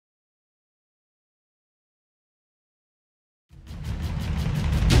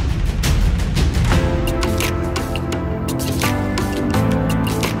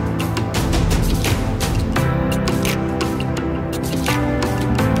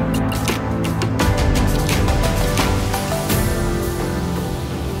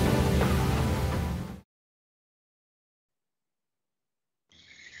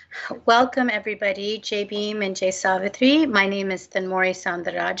Welcome everybody, J Beam and J Savitri. My name is Thenmozhi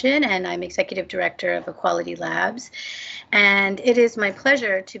Soundararajan and I'm Executive Director of Equality Labs. And it is my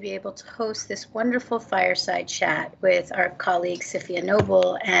pleasure to be able to host this wonderful fireside chat with our colleagues Safiya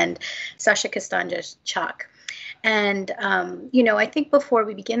Noble and Sasha Costanza-Chock. And, I think before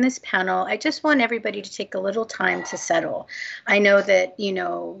we begin this panel, I just want everybody to take a little time to settle. I know that,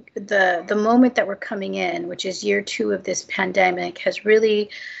 the moment that we're coming in, which is year 2 of this pandemic, has really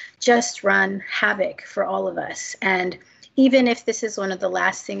just run havoc for all of us. And even if this is one of the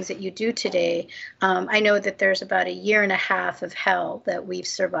last things that you do today, I know that there's about 1.5 years of hell that we've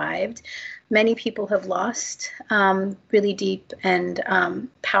survived. Many people have lost really deep and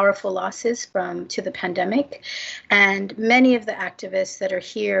powerful losses to the pandemic. And many of the activists that are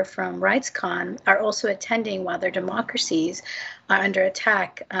here from RightsCon are also attending while their democracies are under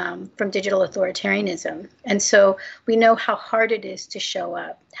attack from digital authoritarianism. And so we know how hard it is to show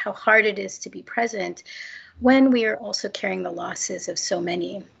up, how hard it is to be present when we are also carrying the losses of so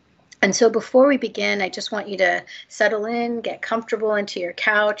many. And so before we begin, I just want you to settle in, get comfortable into your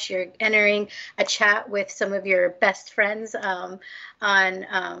couch. You're entering a chat with some of your best friends about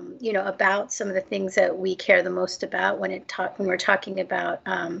some of the things that we care the most about when we're talking about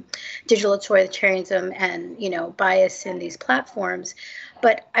digital authoritarianism and, bias in these platforms.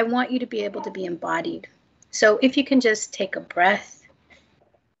 But I want you to be able to be embodied. So if you can just take a breath,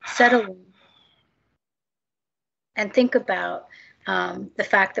 settle in, and think about the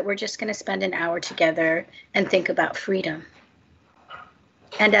fact that we're just going to spend an hour together and think about freedom.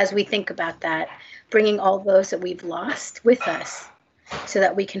 And as we think about that, bringing all those that we've lost with us so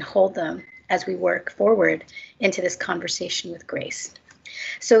that we can hold them as we work forward into this conversation with grace.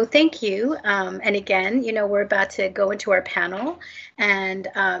 So thank you. And again, we're about to go into our panel. And,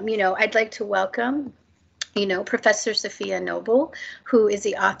 I'd like to welcome Professor Safiya Noble, who is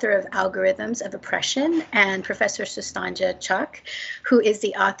the author of Algorithms of Oppression, and Professor Costanza-Chock, who is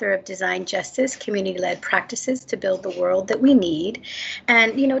the author of Design Justice, Community-Led Practices to Build the World That We Need.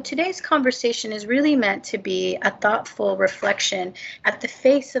 And, today's conversation is really meant to be a thoughtful reflection at the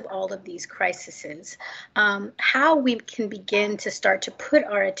face of all of these crises, how we can begin to start to put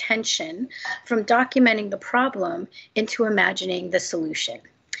our attention from documenting the problem into imagining the solution.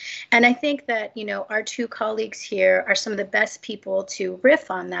 And I think that, our two colleagues here are some of the best people to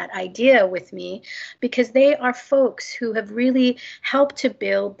riff on that idea with me, because they are folks who have really helped to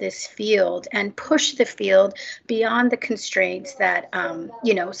build this field and push the field beyond the constraints that,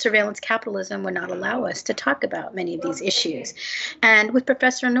 surveillance capitalism would not allow us to talk about many of these issues. And with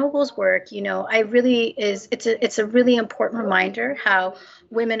Professor Noble's work, it's a really important reminder how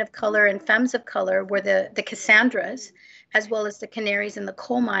women of color and femmes of color were the Cassandras, as well as the canaries in the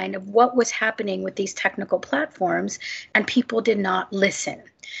coal mine of what was happening with these technical platforms, and people did not listen.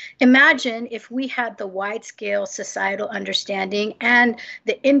 Imagine if we had the wide-scale societal understanding and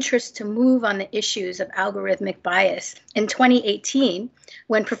the interest to move on the issues of algorithmic bias in 2018,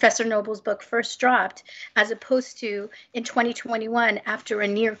 when Professor Noble's book first dropped, as opposed to in 2021, after a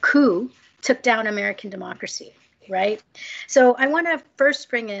near coup took down American democracy. Right. So I want to first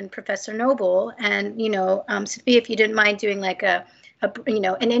bring in Professor Noble, and, Safiya, if you didn't mind doing like an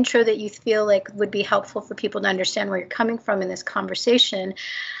intro that you feel like would be helpful for people to understand where you're coming from in this conversation.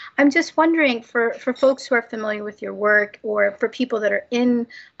 I'm just wondering, for folks who are familiar with your work, or for people that are in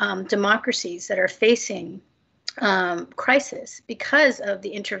democracies that are facing crisis because of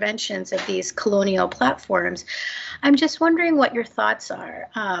the interventions of these colonial platforms, I'm just wondering what your thoughts are,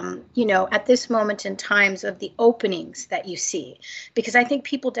 at this moment in times of the openings that you see, because I think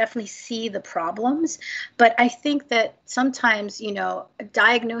people definitely see the problems, but I think that sometimes,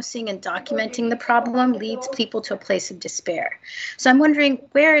 diagnosing and documenting the problem leads people to a place of despair. So I'm wondering,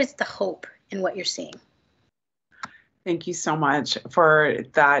 where is the hope in what you're seeing? Thank you so much for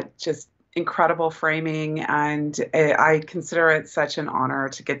that just incredible framing, and I consider it such an honor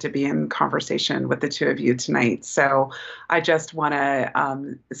to get to be in conversation with the two of you tonight. So I just want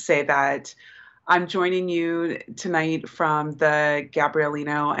to say that I'm joining you tonight from the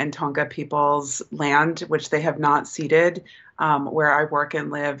Gabrielino and Tonga people's land, which they have not ceded, where I work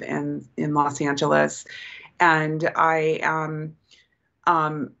and live in Los Angeles. And I am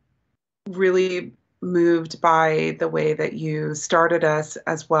really moved by the way that you started us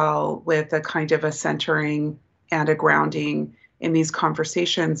as well, with a kind of a centering and a grounding in these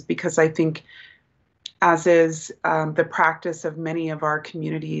conversations, because I think, as is the practice of many of our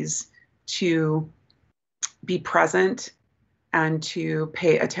communities, to be present and to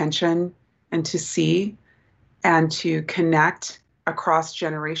pay attention and to see and to connect across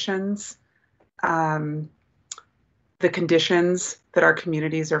generations, the conditions that our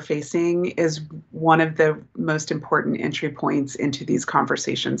communities are facing is one of the most important entry points into these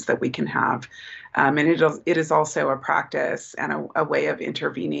conversations that we can have. And it is also a practice and a way of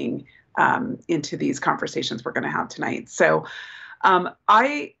intervening into these conversations we're going to have tonight. So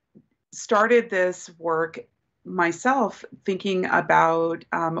I started this work myself thinking about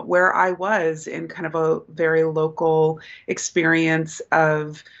where I was in kind of a very local experience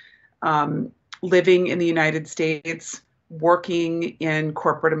of living in the United States, working in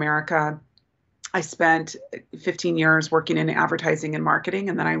corporate America. I spent 15 years working in advertising and marketing,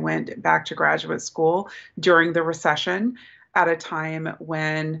 and then I went back to graduate school during the recession at a time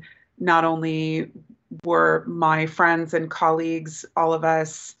when not only were my friends and colleagues, all of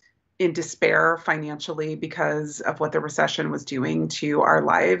us, in despair financially because of what the recession was doing to our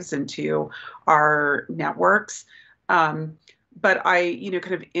lives and to our networks. But I,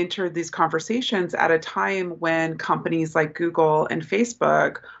 kind of entered these conversations at a time when companies like Google and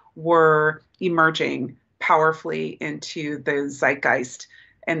Facebook were emerging powerfully into the zeitgeist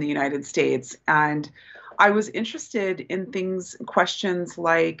in the United States. And I was interested in questions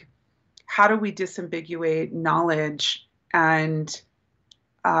like, how do we disambiguate knowledge and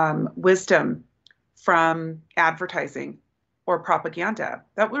wisdom from advertising or propaganda?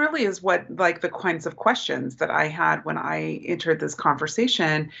 That really is what, like, the kinds of questions that I had when I entered this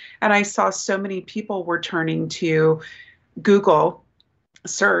conversation. And I saw so many people were turning to Google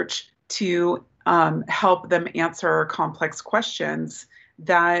search to help them answer complex questions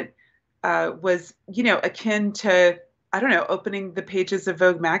that was, akin to, I don't know, opening the pages of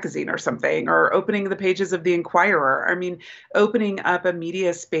Vogue magazine or something, or opening the pages of the Inquirer. I mean, opening up a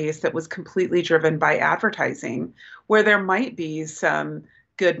media space that was completely driven by advertising, where there might be some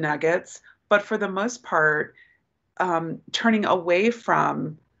good nuggets, but for the most part, turning away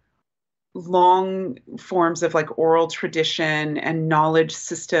from long forms of like oral tradition and knowledge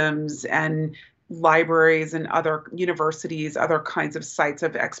systems and libraries and other universities, other kinds of sites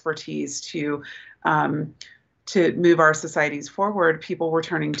of expertise to move our societies forward. People were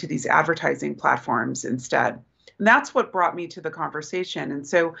turning to these advertising platforms instead. And that's what brought me to the conversation. And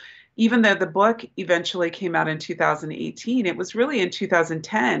so even though the book eventually came out in 2018, it was really in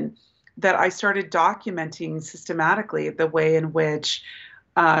 2010 that I started documenting systematically the way in which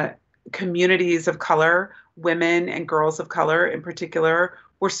communities of color, women and girls of color in particular,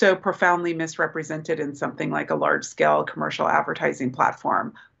 were so profoundly misrepresented in something like a large-scale commercial advertising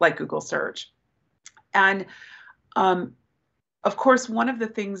platform like Google Search. And of course, one of the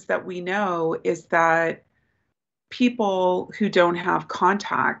things that we know is that people who don't have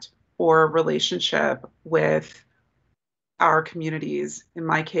contact or relationship with our communities, in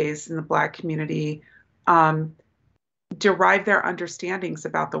my case, in the Black community, derive their understandings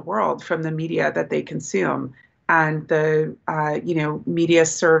about the world from the media that they consume. And the media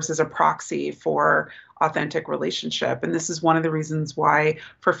serves as a proxy for authentic relationship. And this is one of the reasons why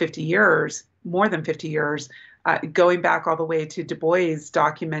for 50 years, more than 50 years, going back all the way to Du Bois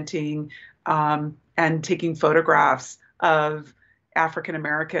documenting and taking photographs of African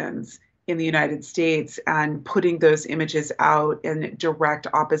Americans in the United States and putting those images out in direct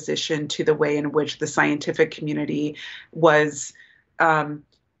opposition to the way in which the scientific community was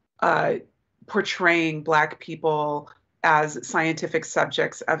portraying Black people as scientific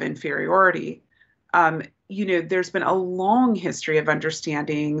subjects of inferiority. There's been a long history of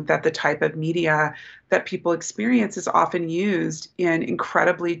understanding that the type of media that people experience is often used in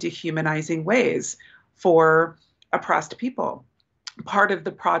incredibly dehumanizing ways for oppressed people. Part of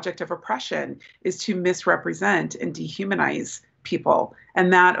the project of oppression is to misrepresent and dehumanize people.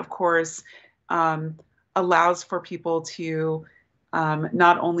 And that, of course, allows for people to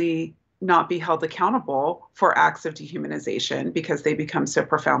not only not be held accountable for acts of dehumanization because they become so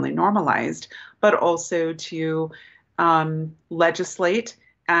profoundly normalized, but also to legislate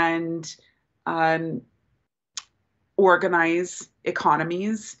and organize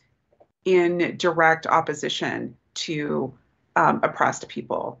economies in direct opposition to oppressed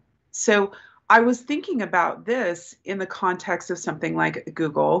people. So I was thinking about this in the context of something like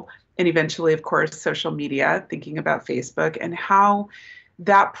Google and eventually, of course, social media, thinking about Facebook and how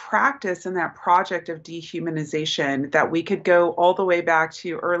that practice and that project of dehumanization, that we could go all the way back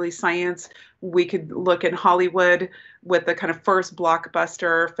to early science. We could look in Hollywood with the kind of first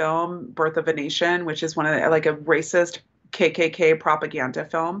blockbuster film, Birth of a Nation, which is one of like a racist KKK propaganda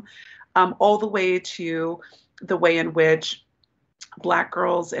film, all the way to the way in which Black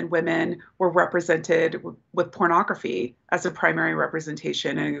girls and women were represented with pornography as a primary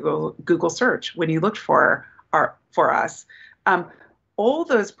representation in Google search when you looked for us. All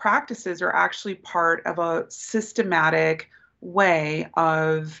those practices are actually part of a systematic way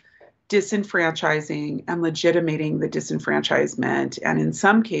of disenfranchising and legitimating the disenfranchisement, and in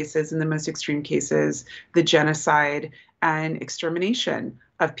some cases, in the most extreme cases, the genocide and extermination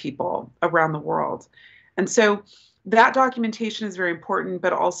of people around the world. And so that documentation is very important,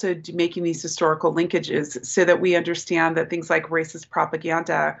 but also making these historical linkages so that we understand that things like racist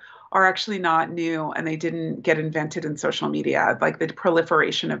propaganda are actually not new, and they didn't get invented in social media. Like the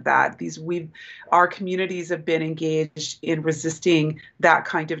proliferation of that, our communities have been engaged in resisting that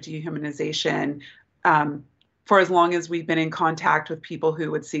kind of dehumanization for as long as we've been in contact with people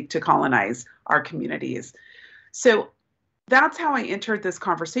who would seek to colonize our communities. So that's how I entered this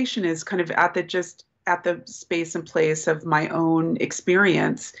conversation, is kind of at the space and place of my own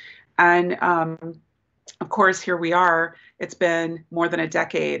experience. And of course, here we are. It's been more than a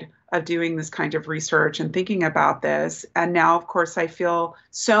decade of doing this kind of research and thinking about this. And now, of course, I feel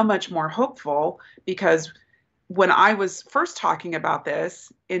so much more hopeful, because when I was first talking about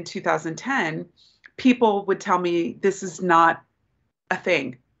this in 2010, people would tell me, this is not a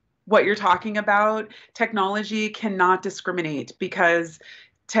thing. What you're talking about, technology cannot discriminate, because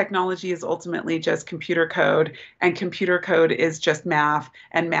technology is ultimately just computer code, and computer code is just math,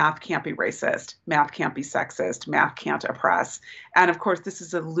 and math can't be racist, math can't be sexist, math can't oppress. And of course, this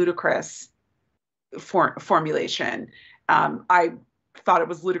is a ludicrous formulation. I thought it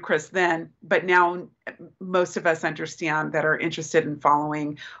was ludicrous then, but now most of us understand, that are interested in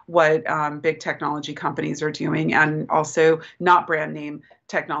following what big technology companies are doing, and also not brand name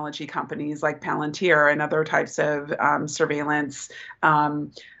technology companies like Palantir and other types of surveillance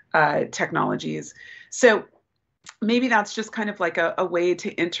technologies. So maybe that's just kind of like a way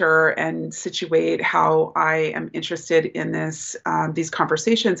to enter and situate how I am interested in these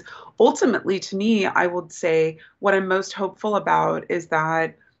conversations. Ultimately, to me, I would say what I'm most hopeful about is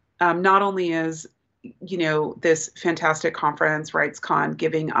that not only is this fantastic conference, RightsCon,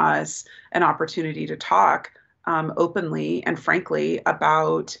 giving us an opportunity to talk openly and frankly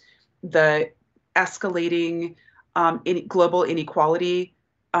about the escalating global inequality,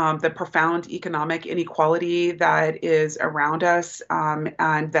 the profound economic inequality that is around us,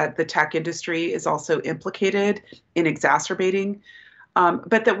 and that the tech industry is also implicated in exacerbating,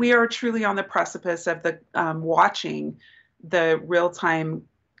 but that we are truly on the precipice of watching the real-time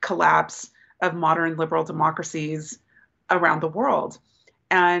collapse of modern liberal democracies around the world.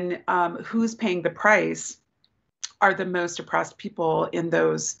 And who's paying the price are the most oppressed people in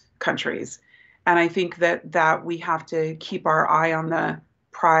those countries. And I think that we have to keep our eye on the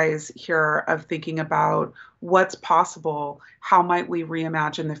prize here of thinking about what's possible, how might we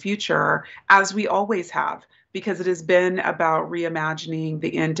reimagine the future, as we always have, because it has been about reimagining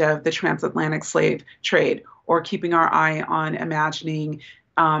the end of the transatlantic slave trade, or keeping our eye on imagining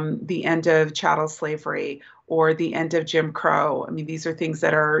the end of chattel slavery, or the end of Jim Crow. I mean, these are things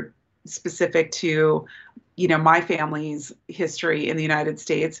that are specific to, my family's history in the United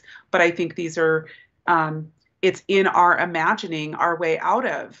States, but I think these are, it's in our imagining our way out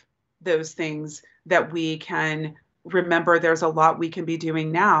of those things that we can remember there's a lot we can be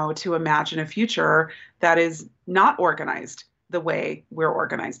doing now to imagine a future that is not organized the way we're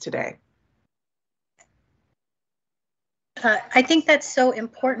organized today. I think that's so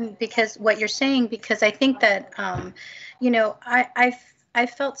important, because what you're saying, because I think that, I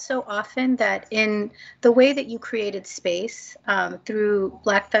felt so often that in the way that you created space through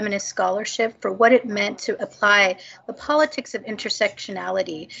Black feminist scholarship for what it meant to apply the politics of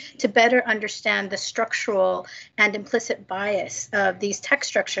intersectionality to better understand the structural and implicit bias of these tech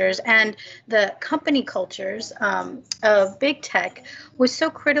structures and the company cultures of big tech was so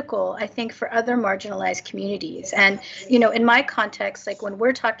critical, I think, for other marginalized communities. And, in my context, like when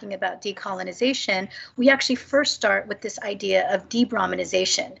we're talking about decolonization, we actually first start with this idea of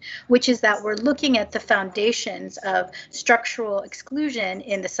de-Brahmanization, which is that we're looking at the foundations of structural exclusion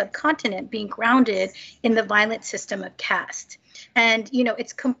in the subcontinent being grounded in the violent system of caste. And,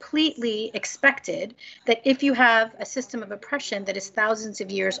 it's completely expected that if you have a system of oppression that is thousands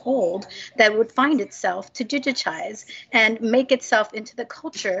of years old, that would find itself to digitize and make itself into the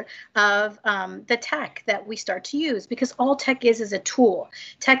culture of the tech that we start to use, because all tech is a tool.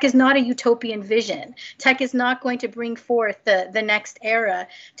 Tech is not a utopian vision. Tech is not going to bring forth the next era.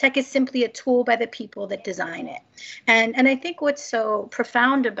 Tech is simply a tool by the people that design it. And I think what's so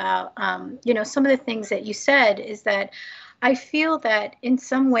profound about, some of the things that you said is that I feel that in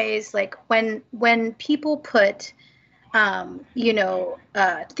some ways, like when people put,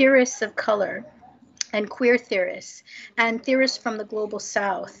 theorists of color and queer theorists and theorists from the global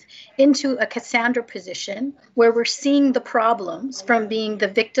south into a Cassandra position where we're seeing the problems from being the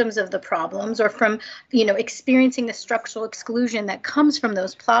victims of the problems, or from, experiencing the structural exclusion that comes from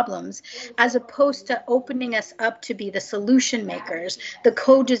those problems, as opposed to opening us up to be the solution makers, the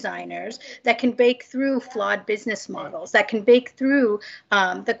co-designers that can break through flawed business models, that can break through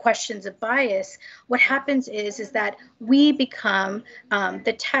the questions of bias. What happens is that we become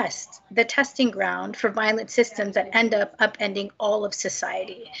the testing ground for violent systems that end up upending all of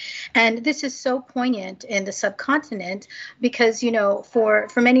society. And this is so poignant in the subcontinent because, for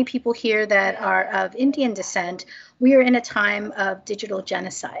many people here that are of Indian descent, we are in a time of digital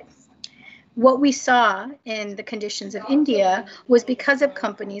genocide. What we saw in the conditions of India was because of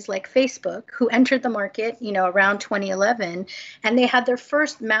companies like Facebook, who entered the market, around 2011, and they had their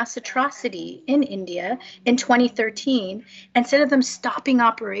first mass atrocity in India in 2013. Instead of them stopping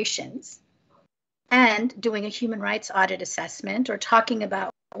operations and doing a human rights audit assessment or talking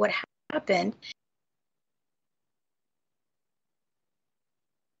about what happened,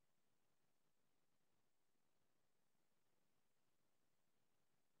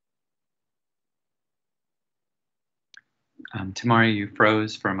 Thenmozhi, you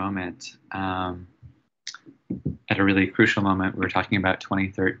froze for a moment. At a really crucial moment, we were talking about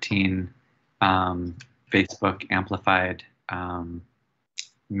 2013. Facebook amplified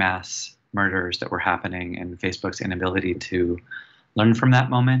mass murders that were happening, and Facebook's inability to learn from that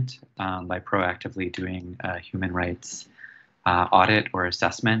moment by proactively doing a human rights audit or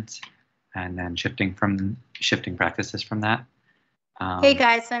assessment, and then shifting practices from that. Hey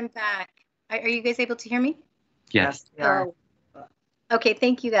guys, I'm back. Are you guys able to hear me? Yes. We are. Okay,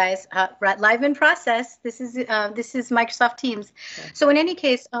 thank you guys. Live in process. This is Microsoft Teams. Okay. So in any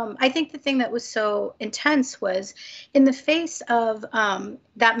case, I think the thing that was so intense was, in the face of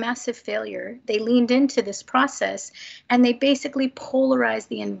that massive failure, they leaned into this process and they basically polarized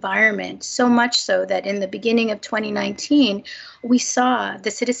the environment, so much so that in the beginning of 2019, we saw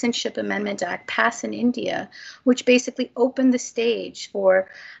the Citizenship Amendment Act pass in India, which basically opened the stage for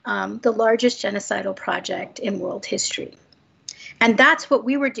the largest genocidal project in world history. And that's what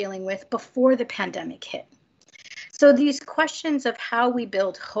we were dealing with before the pandemic hit. So these questions of how we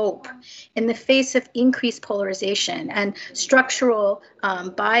build hope in the face of increased polarization and structural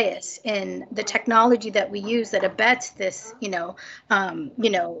bias in the technology that we use that abets this, the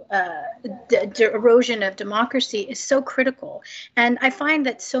erosion of democracy is so critical. And I find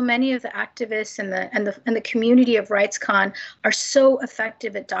that so many of the activists and the community of RightsCon are so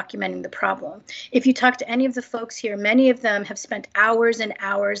effective at documenting the problem. If you talk to any of the folks here, many of them have spent hours and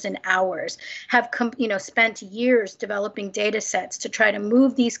hours and hours, have spent years developing data sets to try to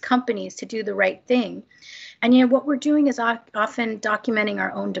move these companies to do the right thing. And what we're doing is often documenting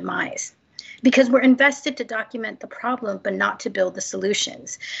our own demise, because we're invested to document the problem, but not to build the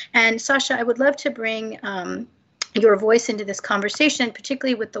solutions. And Sasha, I would love to bring your voice into this conversation,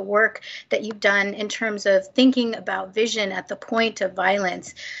 particularly with the work that you've done in terms of thinking about vision at the point of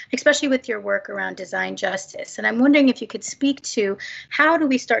violence, especially with your work around design justice. And I'm wondering if you could speak to how do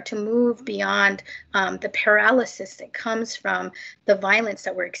we start to move beyond the paralysis that comes from the violence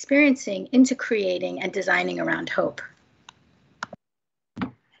that we're experiencing into creating and designing around hope.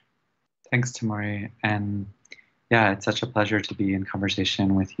 Thanks, Thenmozhi. And yeah, it's such a pleasure to be in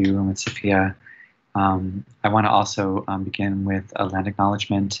conversation with you and with Safiya. I want to also begin with a land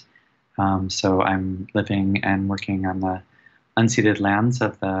acknowledgement. So I'm living and working on the unceded lands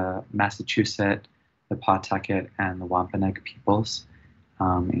of the Massachusetts, the Pawtucket, and the Wampanoag peoples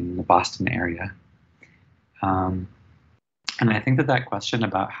in the Boston area. And I think that question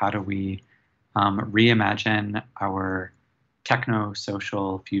about how do we reimagine our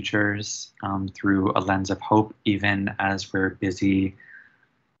techno-social futures through a lens of hope, even as we're busy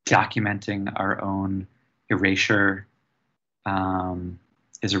documenting our own erasure,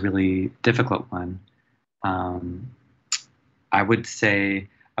 is a really difficult one. I would say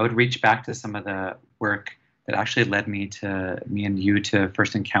I would reach back to some of the work that actually led me and you to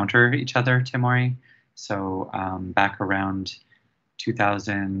first encounter each other, Thenmozhi. So back around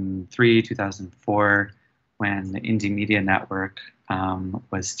 2003, 2004, when the Indie Media Network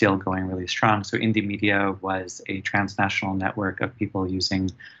was still going really strong. So Indie Media was a transnational network of people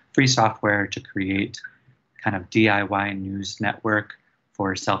using free software to create kind of DIY news network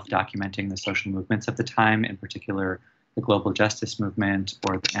for self-documenting the social movements of the time, in particular the global justice movement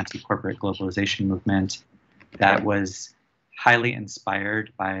or the anti-corporate globalization movement that was highly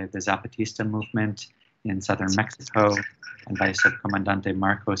inspired by the Zapatista movement in southern Mexico and by Subcomandante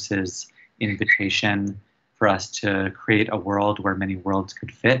Marcos's invitation for us to create a world where many worlds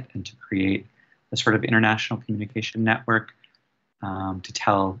could fit and to create a sort of international communication network to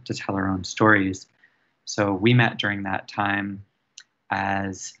tell our own stories. So we met during that time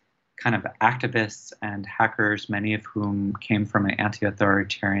as kind of activists and hackers, many of whom came from an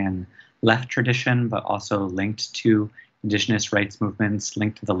anti-authoritarian left tradition, but also linked to indigenous rights movements,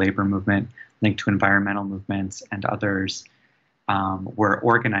 linked to the labor movement, linked to environmental movements, and others were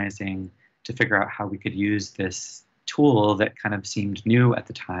organizing to figure out how we could use this tool that kind of seemed new at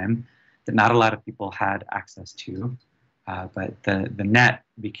the time, that not a lot of people had access to. But the net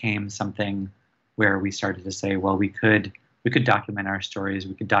became something where we started to say, well, we could document our stories,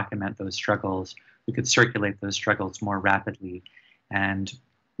 we could document those struggles, we could circulate those struggles more rapidly, and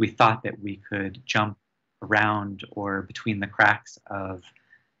we thought that we could jump around or between the cracks of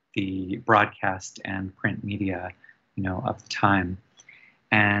the broadcast and print media, of the time.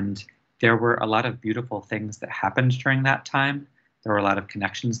 And there were a lot of beautiful things that happened during that time. There were a lot of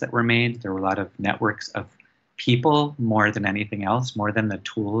connections that were made. There were a lot of networks of people more than anything else, more than the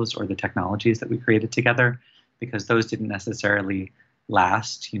tools or the technologies that we created together, because those didn't necessarily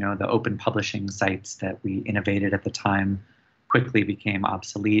last. The open publishing sites that we innovated at the time quickly became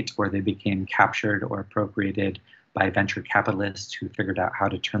obsolete, or they became captured or appropriated by venture capitalists who figured out how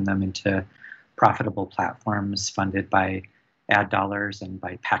to turn them into profitable platforms funded by ad dollars and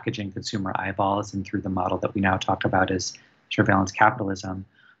by packaging consumer eyeballs and through the model that we now talk about as surveillance capitalism.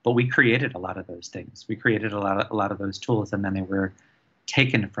 But we created a lot of those things. We created a lot of those tools, and then they were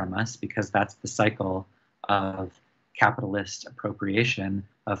taken from us, because that's the cycle of capitalist appropriation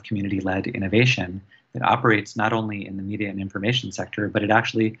of community-led innovation that operates not only in the media and information sector, but it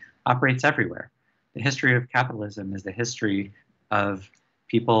actually operates everywhere. The history of capitalism is the history of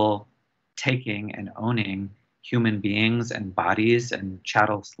people taking and owning human beings and bodies and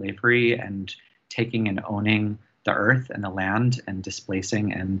chattel slavery, and taking and owning the earth and the land, and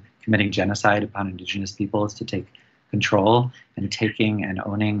displacing and committing genocide upon indigenous peoples to take control, and taking and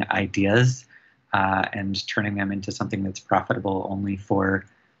owning ideas and turning them into something that's profitable only for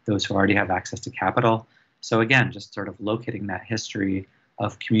those who already have access to capital. So again, just sort of locating that history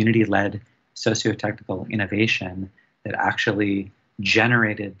of community-led socio-technical innovation that actually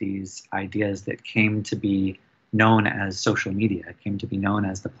generated these ideas that came to be known as social media, came to be known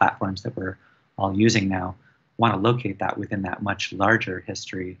as the platforms that we're all using now. Want to locate that within that much larger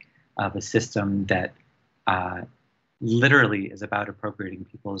history of a system that literally is about appropriating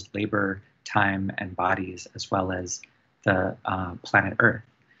people's labor, time, and bodies, as well as the planet Earth,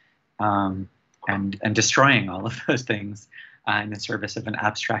 and destroying all of those things in the service of an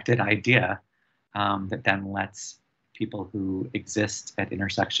abstracted idea that then lets people who exist at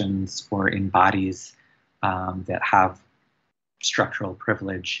intersections or in bodies that have structural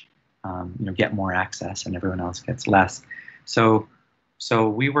privilege, get more access, and everyone else gets less. So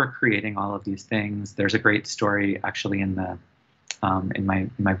we were creating all of these things. There's a great story actually in the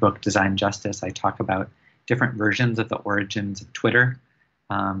in my book Design Justice. I talk about different versions of the origins of Twitter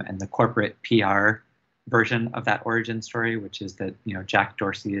and the corporate PR version of that origin story, which is that Jack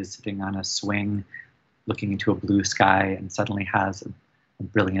Dorsey is sitting on a swing, looking into a blue sky, and suddenly has a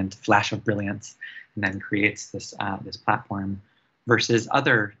brilliant flash of brilliance, and then creates this this platform. Versus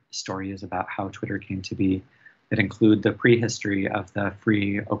other stories about how Twitter came to be that include the prehistory of the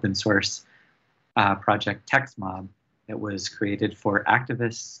free open source project TextMob that was created for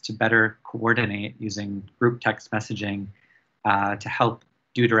activists to better coordinate using group text messaging to help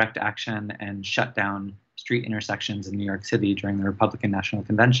do direct action and shut down street intersections in New York City during the Republican National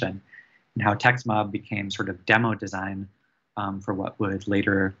Convention, and how TextMob became sort of demo design for what would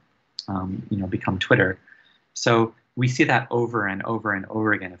later become Twitter. So we see that over and over and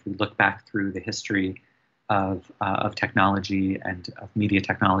over again if we look back through the history of technology and of media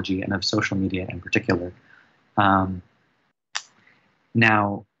technology and of social media in particular. Another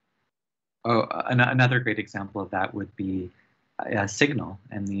great example of that would be Signal,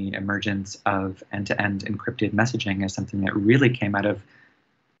 and the emergence of end-to-end encrypted messaging as something that really came out of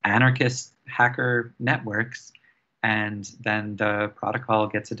anarchist hacker networks, and then the protocol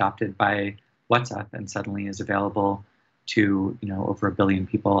gets adopted by WhatsApp and suddenly is available to over 1 billion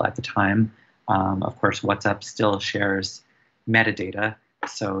people at the time. Of course, WhatsApp still shares metadata,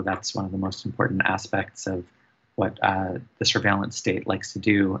 so that's one of the most important aspects of what the surveillance state likes to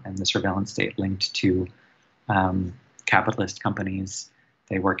do, and the surveillance state linked to capitalist companies.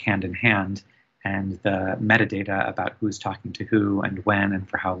 They work hand in hand, and the metadata about who's talking to who and when and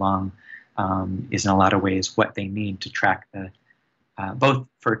for how long is in a lot of ways what they need to track the both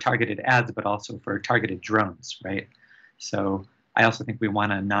for targeted ads, but also for targeted drones, right? So I also think we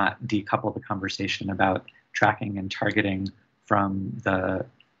want to not decouple the conversation about tracking and targeting from the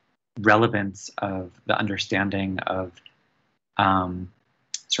relevance of the understanding of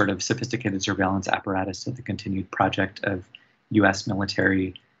sort of sophisticated surveillance apparatus of the continued project of US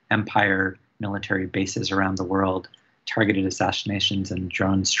military empire, military bases around the world, targeted assassinations and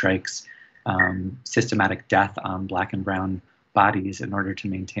drone strikes, systematic death on Black and brown bodies in order to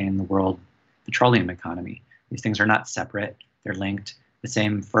maintain the world petroleum economy. These things are not separate, they're linked. The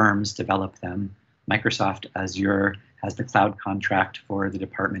same firms develop them. Microsoft Azure has the cloud contract for the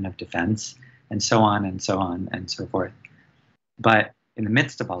Department of Defense, and so on and so on and so forth. But in the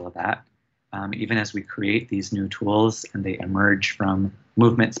midst of all of that, even as we create these new tools and they emerge from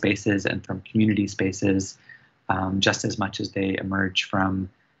movement spaces and from community spaces, just as much as they emerge from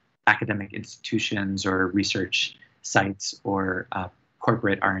academic institutions or research sites or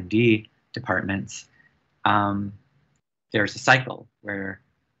corporate R&D departments, there's a cycle where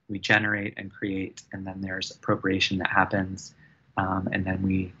we generate and create, and then there's appropriation that happens, and then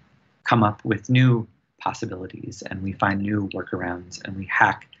we come up with new possibilities, and we find new workarounds, and we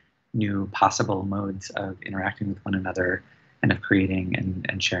hack new possible modes of interacting with one another and of creating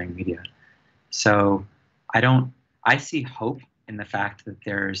and sharing media. So I see hope in the fact that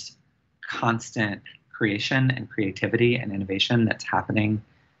there's constant creation and creativity and innovation that's happening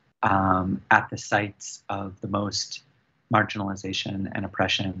at the sites of the most marginalization and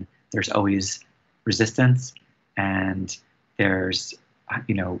oppression. There's always resistance, and there's,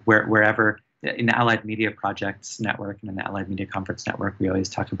 wherever in the Allied Media Projects Network and in the Allied Media Conference Network, we always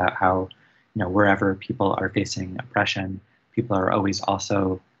talk about how, wherever people are facing oppression, people are always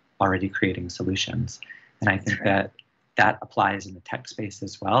also already creating solutions. And I think that applies in the tech space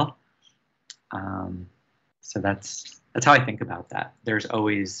as well. So that's how I think about that. There's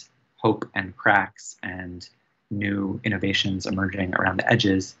always hope and cracks and new innovations emerging around the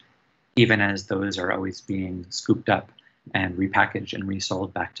edges, even as those are always being scooped up and repackaged and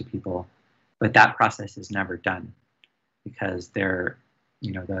resold back to people. But that process is never done, because the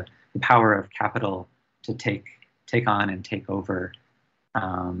power of capital to take on and take over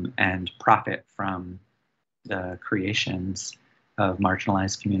and profit from the creations of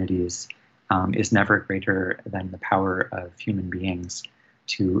marginalized communities is never greater than the power of human beings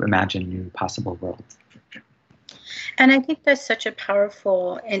to imagine new possible worlds. And I think that's such a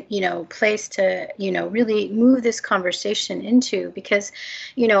powerful and place to really move this conversation into, because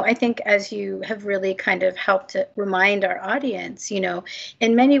I think, as you have really kind of helped to remind our audience,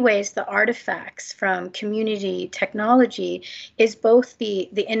 in many ways the artifacts from community technology is both the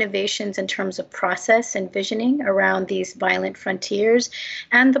innovations in terms of process and visioning around these violent frontiers,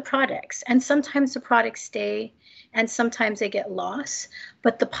 and the products. And sometimes the products stay and sometimes they get lost,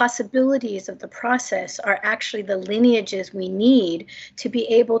 but the possibilities of the process are actually the lineages we need to be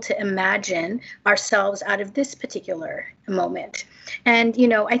able to imagine ourselves out of this particular moment. And,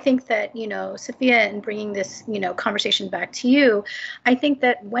 I think that, Safiya, in bringing this, conversation back to you, I think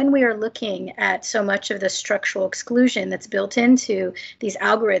that when we are looking at so much of the structural exclusion that's built into these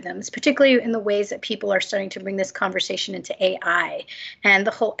algorithms, particularly in the ways that people are starting to bring this conversation into AI and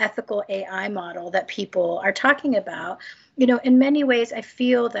the whole ethical AI model that people are talking about, in many ways, I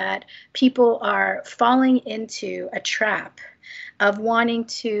feel that people are falling into a trap of wanting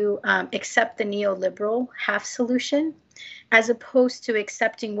to accept the neoliberal half solution, as opposed to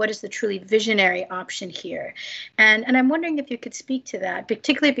accepting what is the truly visionary option here. And I'm wondering if you could speak to that,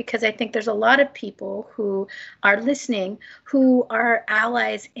 particularly because I think there's a lot of people who are listening who are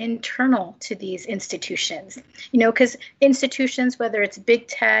allies internal to these institutions, because institutions, whether it's big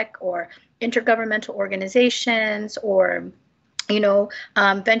tech or intergovernmental organizations or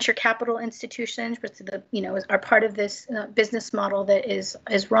venture capital institutions, which are part of this business model that is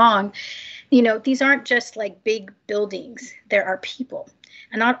wrong. These aren't just like big buildings. There are people,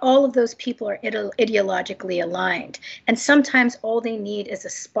 and not all of those people are ideologically aligned. And sometimes all they need is a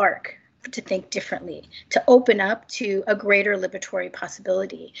spark to think differently, to open up to a greater liberatory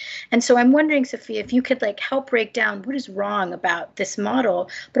possibility. And so I'm wondering, Safiya, if you could help break down what is wrong about this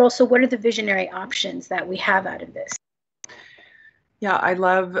model, but also what are the visionary options that we have out of this? Yeah, I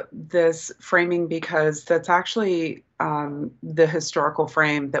love this framing, because that's actually the historical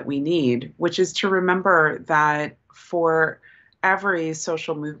frame that we need, which is to remember that for every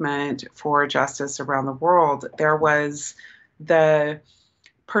social movement for justice around the world, there was the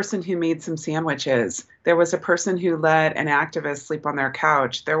person who made some sandwiches. There was a person who let an activist sleep on their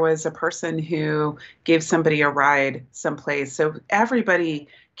couch. There was a person who gave somebody a ride someplace. So everybody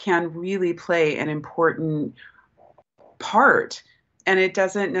can really play an important part And it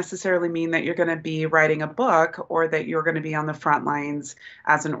doesn't necessarily mean that you're going to be writing a book or that you're going to be on the front lines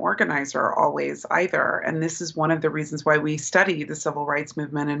as an organizer always either. And this is one of the reasons why we study the civil rights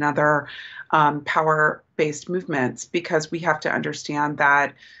movement and other power-based movements, because we have to understand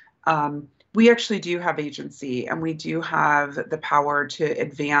that we actually do have agency and we do have the power to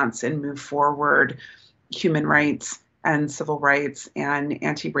advance and move forward human rights and civil rights and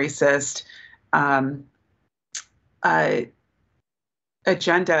anti-racist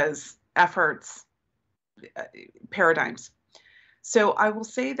agendas, efforts, paradigms. So I will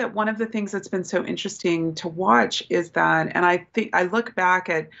say that one of the things that's been so interesting to watch is that, and I think I look back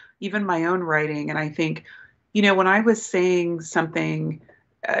at even my own writing and I think, when I was saying something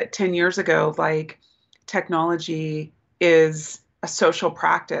 10 years ago, like technology is a social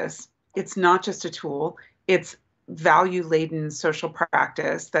practice, it's not just a tool, it's value-laden social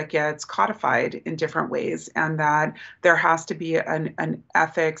practice that gets codified in different ways, and that there has to be an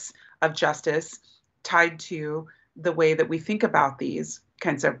ethics of justice tied to the way that we think about these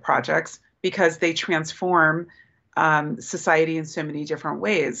kinds of projects, because they transform society in so many different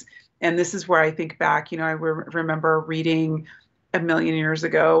ways. And this is where I think back, I remember reading a million years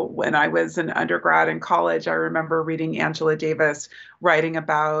ago when I was an undergrad in college, I remember reading Angela Davis writing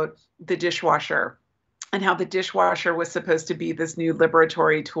about the dishwasher and how the dishwasher was supposed to be this new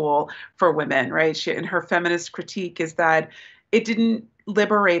liberatory tool for women, right? And her feminist critique is that it didn't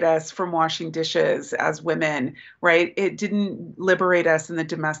liberate us from washing dishes as women, right? It didn't liberate us in the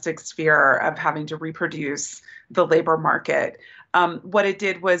domestic sphere of having to reproduce the labor market. What it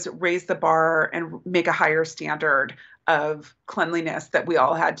did was raise the bar and make a higher standard of cleanliness that we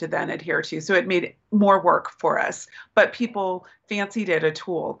all had to then adhere to. So it made more work for us, but people fancied it a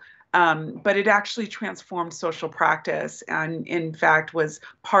tool. But it actually transformed social practice and, in fact, was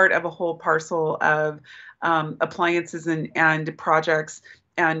part of a whole parcel of appliances and projects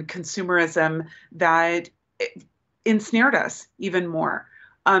and consumerism that ensnared us even more.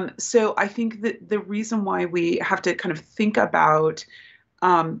 So I think that the reason why we have to kind of think about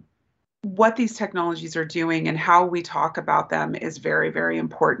what these technologies are doing and how we talk about them is very, very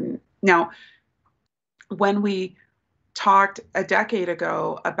important. Now, when we talked a decade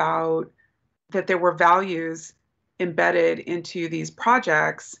ago about that there were values embedded into these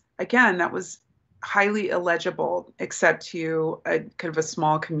projects, again, that was highly illegible except to a kind of a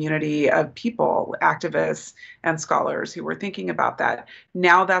small community of people, activists and scholars who were thinking about that.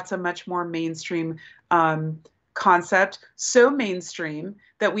 Now that's a much more mainstream concept, so mainstream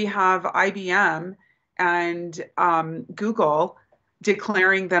that we have IBM and Google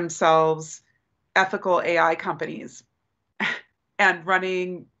declaring themselves ethical AI companies and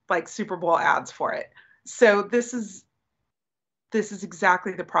running like Super Bowl ads for it. So this is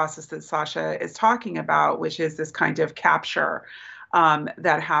exactly the process that Sasha is talking about, which is this kind of capture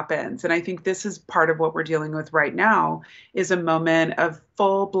that happens. And I think this is part of what we're dealing with right now, is a moment of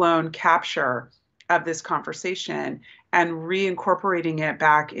full-blown capture of this conversation and reincorporating it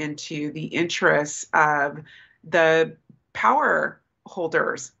back into the interests of the power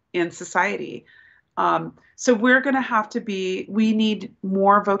holders in society. So we're going to have to we need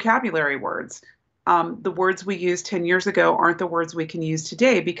more vocabulary words. The words we used 10 years ago aren't the words we can use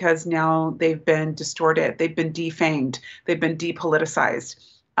today, because now they've been distorted, they've been defanged, they've been depoliticized.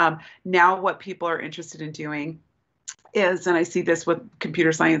 Now what people are interested in doing is, and I see this with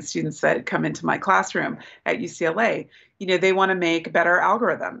computer science students that come into my classroom at UCLA, they want to make better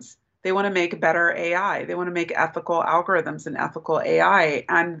algorithms. They want to make better AI. They want to make ethical algorithms and ethical AI.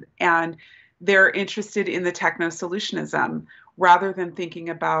 And they're interested in the techno-solutionism rather than thinking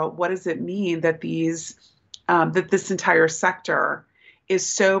about what does it mean that that this entire sector is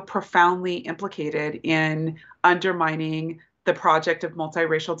so profoundly implicated in undermining the project of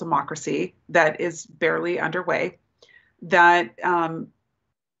multiracial democracy that is barely underway, that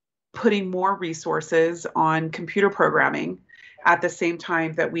putting more resources on computer programming at the same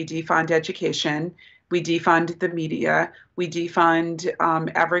time that we defund education, we defund the media, we defund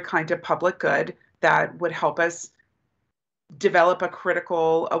every kind of public good that would help us develop a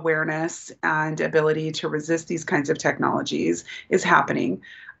critical awareness and ability to resist these kinds of technologies is happening.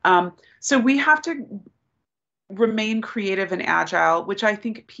 So we have to remain creative and agile, which I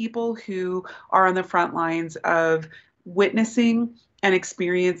think people who are on the front lines of witnessing and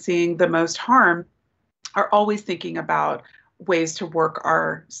experiencing the most harm are always thinking about ways to work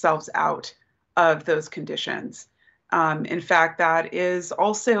ourselves out of those conditions. In fact, that is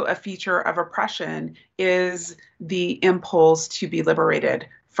also a feature of oppression, is the impulse to be liberated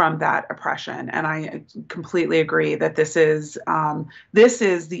from that oppression. And I completely agree that this is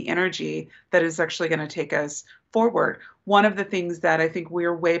the energy that is actually going to take us forward. One of the things that I think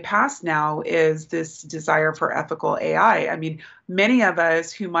we're way past now is this desire for ethical AI. I mean, many of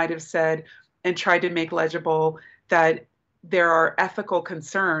us who might have said and tried to make legible that there are ethical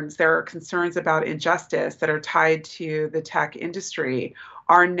concerns, there are concerns about injustice that are tied to the tech industry,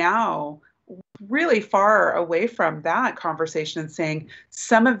 are now really far away from that conversation and saying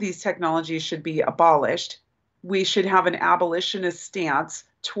some of these technologies should be abolished. We should have an abolitionist stance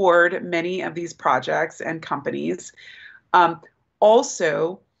toward many of these projects and companies.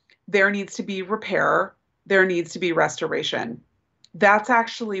 Also, there needs to be repair, there needs to be restoration. That's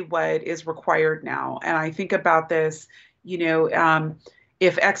actually what is required now. And I think about this, if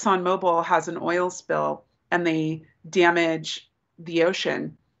ExxonMobil has an oil spill and they damage the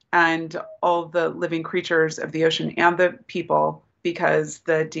ocean and all the living creatures of the ocean and the people, because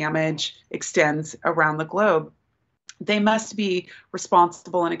the damage extends around the globe, they must be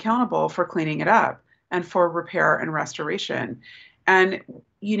responsible and accountable for cleaning it up and for repair and restoration. And,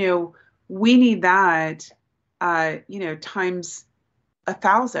 we need that, times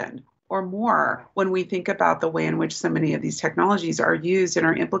 1,000 or more when we think about the way in which so many of these technologies are used and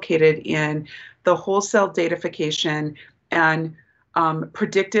are implicated in the wholesale datafication and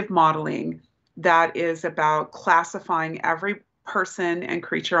predictive modeling that is about classifying every person and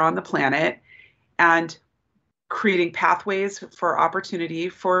creature on the planet and creating pathways for opportunity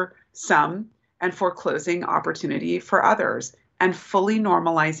for some and foreclosing opportunity for others, and fully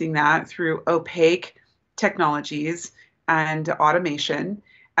normalizing that through opaque technologies and automation.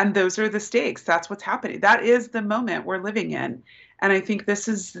 And those are the stakes. That's what's happening. That is the moment we're living in. And I think this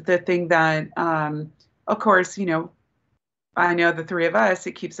is the thing that, of course, I know the three of us,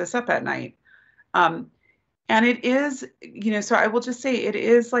 it keeps us up at night. And it is, so I will just say it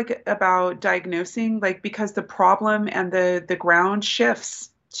is like about diagnosing, like, because the problem and the ground shifts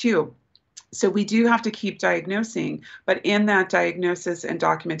too. So we do have to keep diagnosing, but in that diagnosis and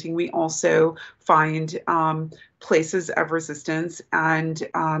documenting, we also find places of resistance and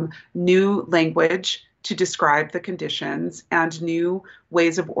new language to describe the conditions and new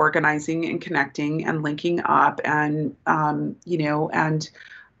ways of organizing and connecting and linking up and,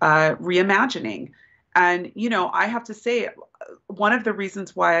 reimagining. And, I have to say, one of the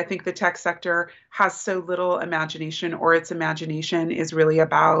reasons why I think the tech sector has so little imagination, or its imagination is really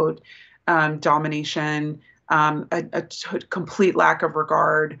about domination, a complete lack of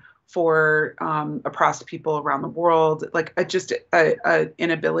regard for oppressed people around the world, like just an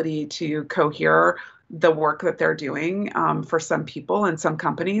inability to cohere the work that they're doing for some people and some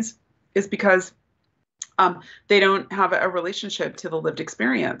companies, is because they don't have a relationship to the lived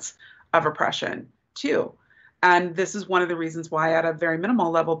experience of oppression too. And this is one of the reasons why at a very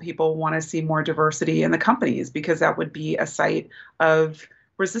minimal level, people want to see more diversity in the companies, because that would be a site of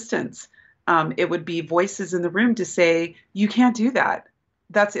resistance. It would be voices in the room to say, you can't do that.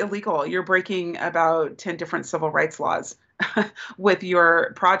 That's illegal. You're breaking about 10 different civil rights laws with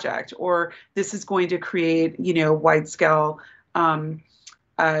your project, or this is going to create, wide scale harm.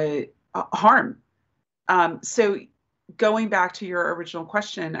 So going back to your original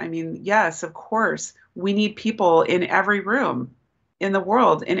question, I mean, yes, of course, we need people in every room in the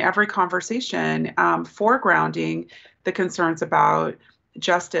world, in every conversation, foregrounding the concerns about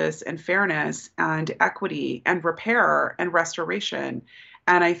justice and fairness and equity and repair and restoration.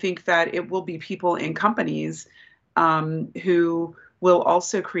 And I think that it will be people in companies who will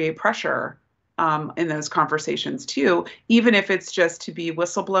also create pressure in those conversations too, even if it's just to be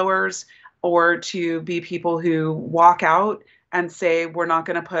whistleblowers or to be people who walk out and say, we're not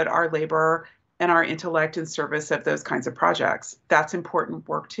going to put our labor and our intellect in service of those kinds of projects. That's important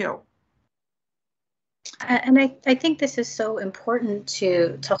work too. And I think this is so important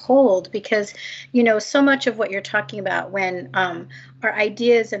to hold, because, so much of what you're talking about, when our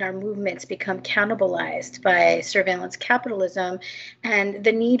ideas and our movements become cannibalized by surveillance capitalism and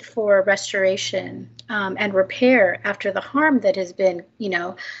the need for restoration and repair after the harm that has been,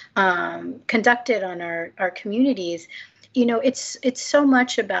 conducted on our communities, it's so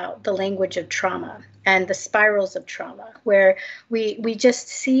much about the language of trauma and the spirals of trauma, where we just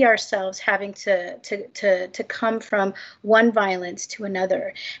see ourselves having to come from one violence to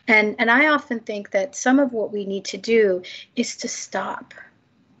another. And I often think that some of what we need to do is to stop.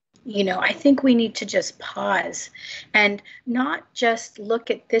 I think we need to just pause and not just look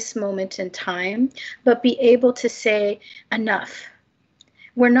at this moment in time, but be able to say, enough.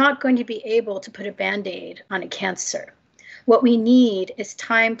 We're not going to be able to put a Band-Aid on a cancer. What we need is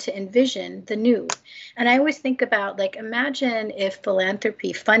time to envision the new. And I always think about, like, imagine if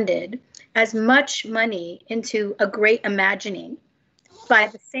philanthropy funded as much money into a great imagining by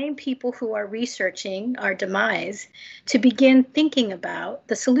the same people who are researching our demise to begin thinking about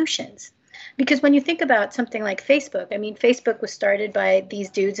the solutions. Because when you think about something like Facebook, I mean, Facebook was started by these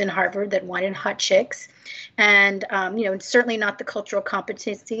dudes in Harvard that wanted hot chicks, and certainly not the cultural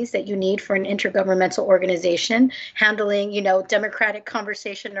competencies that you need for an intergovernmental organization handling, democratic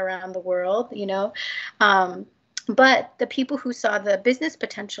conversation around the world. But the people who saw the business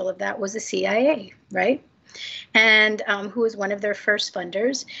potential of that was the CIA, right? And who was one of their first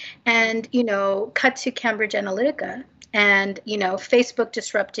funders. And, cut to Cambridge Analytica and, Facebook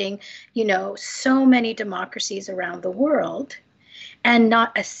disrupting, so many democracies around the world, and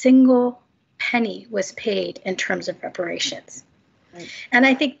not a single penny was paid in terms of reparations. Right. And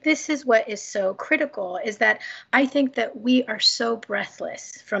I think this is what is so critical, is that I think that we are so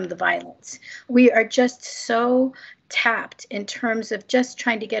breathless from the violence. We are just so tapped in terms of just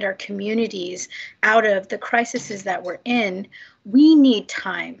trying to get our communities out of the crises that we're in. We need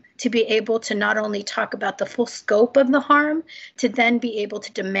time to be able to not only talk about the full scope of the harm, to then be able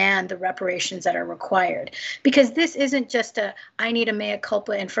to demand the reparations that are required. Because this isn't just I need a mea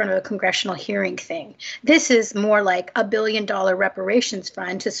culpa in front of a congressional hearing thing. This is more like $1 billion reparations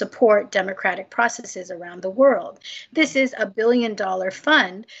fund to support democratic processes around the world. This is $1 billion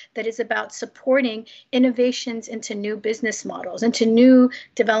fund that is about supporting innovations into new business models, into new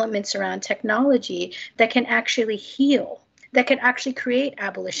developments around technology that can actually heal, that can actually create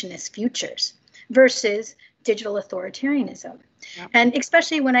abolitionist futures versus digital authoritarianism. Yeah. And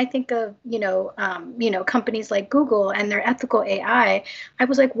especially when I think of, companies like Google and their ethical AI, I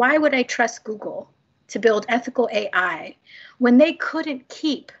was like, why would I trust Google to build ethical AI when they couldn't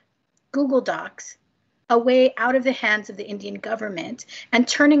keep Google Docs away out of the hands of the Indian government and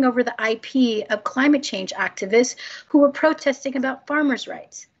turning over the IP of climate change activists who were protesting about farmers'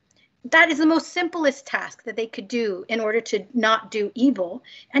 rights? That is the most simplest task that they could do in order to not do evil,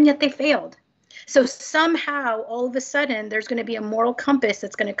 and yet they failed. So somehow, all of a sudden, there's going to be a moral compass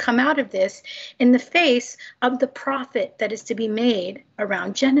that's going to come out of this in the face of the profit that is to be made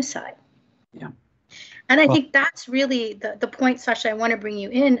around genocide. Yeah. And I think that's really the point, Sasha, I want to bring you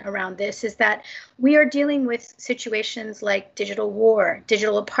in around this, is that we are dealing with situations like digital war,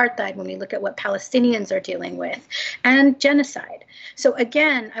 digital apartheid, when we look at what Palestinians are dealing with, and genocide. So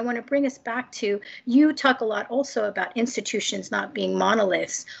again, I want to bring us back to, you talk a lot also about institutions not being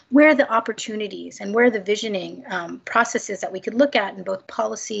monoliths. Where are the opportunities and where are the visioning processes that we could look at in both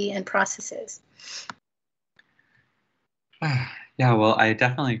policy and processes? Yeah, well, I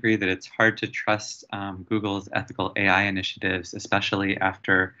definitely agree that it's hard to trust Google's ethical AI initiatives, especially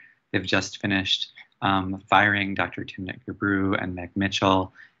after they've just finished firing Dr. Timnit Gebru and Meg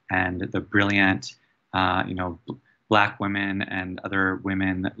Mitchell and the brilliant, Black women and other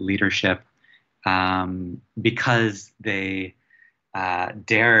women leadership because they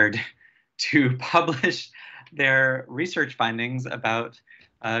dared to publish their research findings about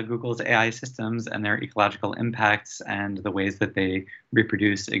Google's AI systems and their ecological impacts and the ways that they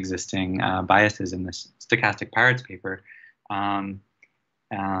reproduce existing biases in this stochastic pirates paper.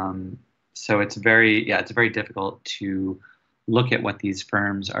 So it's very difficult to look at what these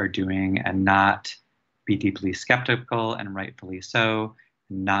firms are doing and not be deeply skeptical, and rightfully so,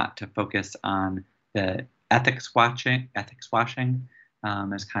 not to focus on the ethics washing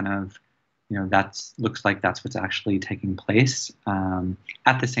as kind of, looks like that's what's actually taking place.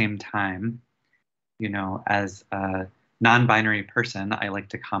 At the same time, as a non-binary person, I like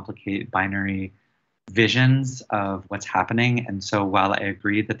to complicate binary visions of what's happening. And so while I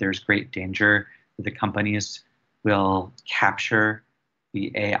agree that there's great danger that the companies will capture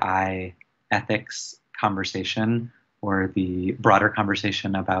the AI ethics conversation or the broader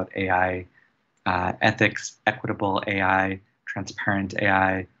conversation about AI ethics, equitable AI, transparent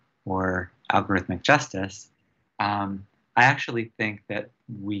AI, or algorithmic justice, I actually think that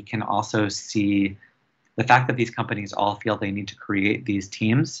we can also see the fact that these companies all feel they need to create these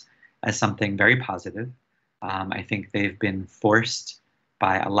teams as something very positive. I think they've been forced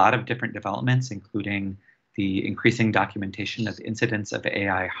by a lot of different developments, including the increasing documentation of incidents of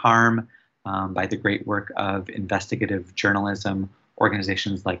AI harm, by the great work of investigative journalism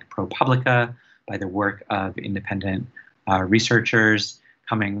organizations like ProPublica, by the work of independent researchers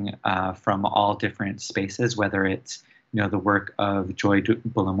coming from all different spaces, whether it's the work of Joy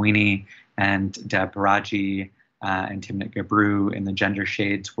Bulamwini and Deb Baraji and Timnit Gebru in the gender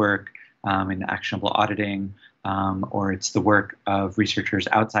shades work in actionable auditing, or it's the work of researchers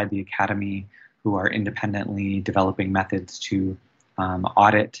outside the academy who are independently developing methods to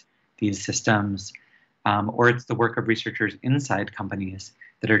audit these systems, or it's the work of researchers inside companies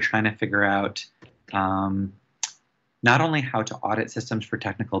that are trying to figure out not only how to audit systems for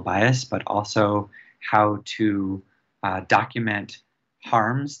technical bias, but also how to document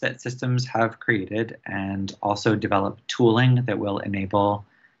harms that systems have created, and also develop tooling that will enable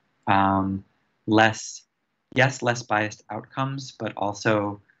less biased outcomes, but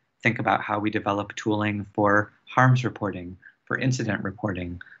also think about how we develop tooling for harms reporting, for incident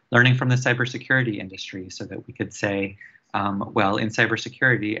reporting, learning from the cybersecurity industry so that we could say, well, in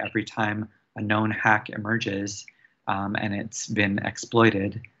cybersecurity, every time a known hack emerges and it's been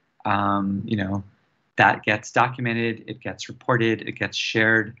exploited, that gets documented, it gets reported, it gets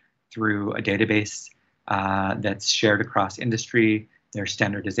shared through a database that's shared across industry. There's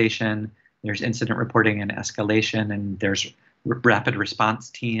standardization, there's incident reporting and escalation, and there's rapid response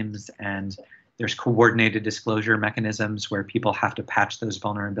teams, and there's coordinated disclosure mechanisms where people have to patch those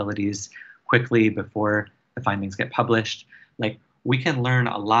vulnerabilities quickly before the findings get published. Like, we can learn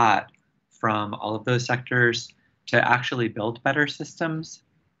a lot from all of those sectors to actually build better systems.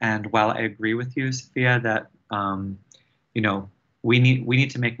 And while I agree with you, Safiya, that we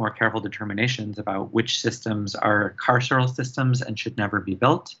need to make more careful determinations about which systems are carceral systems and should never be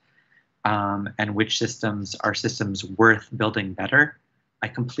built, and which systems are systems worth building better. I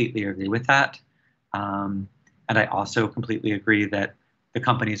completely agree with that. And I also completely agree that the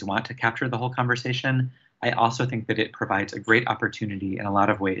companies want to capture the whole conversation. I also think that it provides a great opportunity in a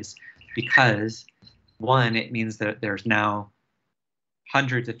lot of ways, because one, it means that there's now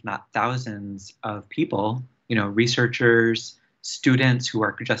hundreds, if not thousands, of people, researchers, students who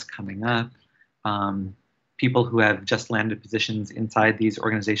are just coming up, people who have just landed positions inside these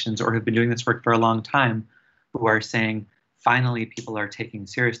organizations or have been doing this work for a long time, who are saying, finally, people are taking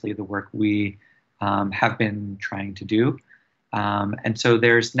seriously the work we have been trying to do. And so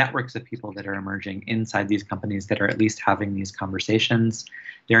there's networks of people that are emerging inside these companies that are at least having these conversations.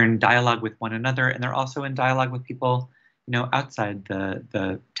 They're in dialogue with one another, and they're also in dialogue with people outside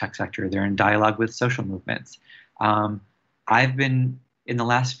the tech sector. They're in dialogue with social movements. I've been, in the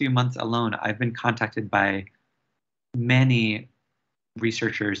last few months alone, I've been contacted by many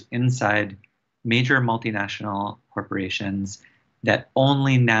researchers inside major multinational corporations that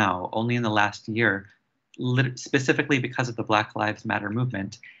only in the last year, specifically because of the Black Lives Matter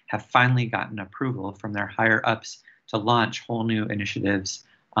movement, have finally gotten approval from their higher ups to launch whole new initiatives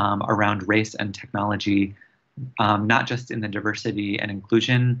around race and technology, not just in the diversity and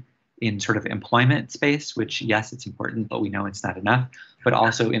inclusion in sort of employment space, which, yes, it's important, but we know it's not enough, but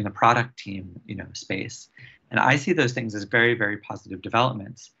also in the product team, space. And I see those things as very, very positive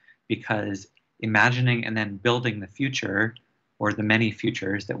developments, because imagining and then building the future, or the many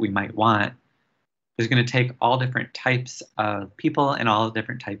futures that we might want, is going to take all different types of people and all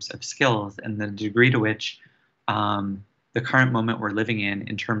different types of skills. And the degree to which the current moment we're living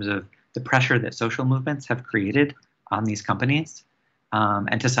in terms of the pressure that social movements have created on these companies,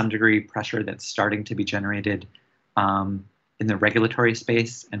 and to some degree pressure that's starting to be generated in the regulatory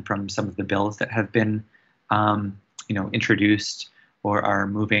space and from some of the bills that have been introduced or are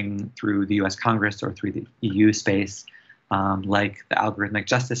moving through the US Congress or through the EU space, like the Algorithmic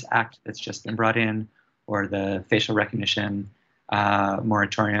Justice Act that's just been brought in, or the Facial Recognition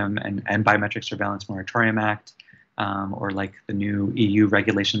Moratorium and Biometric Surveillance Moratorium Act, or like the new EU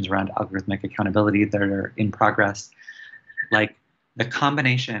regulations around algorithmic accountability that are in progress. Like, the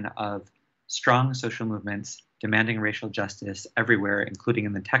combination of strong social movements demanding racial justice everywhere, including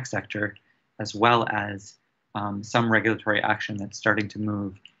in the tech sector, as well as some regulatory action that's starting to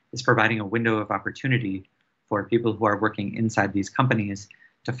move, is providing a window of opportunity for people who are working inside these companies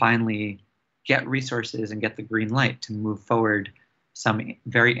to finally get resources and get the green light to move forward some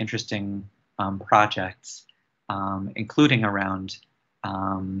very interesting projects, including around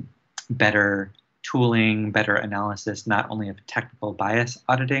better tooling, better analysis, not only of technical bias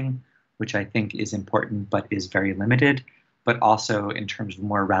auditing, which I think is important but is very limited, but also in terms of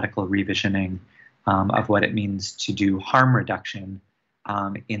more radical revisioning of what it means to do harm reduction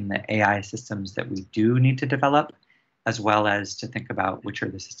in the AI systems that we do need to develop, as well as to think about which are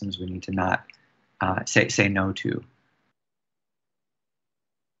the systems we need to not say no to.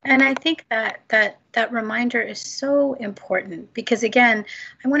 And I think that reminder is so important, because, again,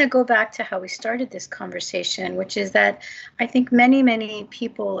 I want to go back to how we started this conversation, which is that I think many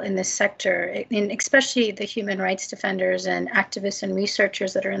people in this sector, and especially the human rights defenders and activists and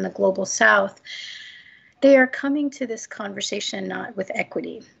researchers that are in the global South, they are coming to this conversation not with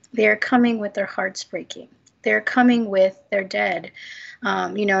equity. They are coming with their hearts breaking. They're coming with their dead.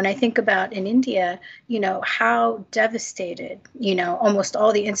 And I think about in India, how devastated, almost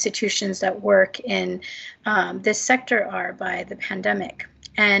all the institutions that work in this sector are by the pandemic.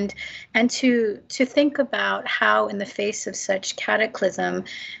 And to think about how in the face of such cataclysm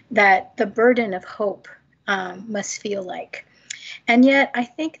that the burden of hope must feel like. And yet, I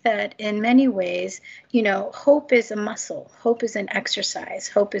think that in many ways, hope is a muscle, hope is an exercise,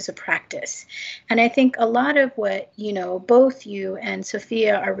 hope is a practice. And I think a lot of what, both you and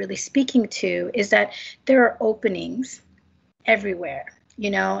Safiya are really speaking to is that there are openings everywhere.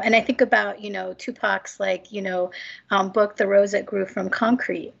 And I think about, Tupac's book, The Rose That Grew from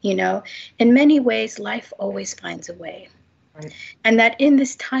Concrete, in many ways, life always finds a way. Right. And that in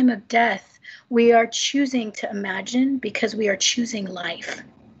this time of death, we are choosing to imagine because we are choosing life.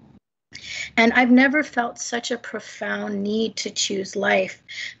 And I've never felt such a profound need to choose life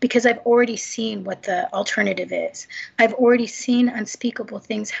because I've already seen what the alternative is. I've already seen unspeakable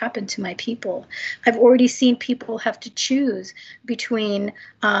things happen to my people. I've already seen people have to choose between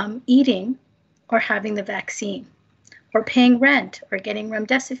eating or having the vaccine, or paying rent, or getting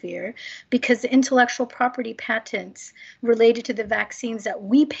remdesivir, because the intellectual property patents related to the vaccines that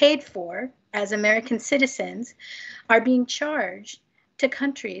we paid for as American citizens are being charged to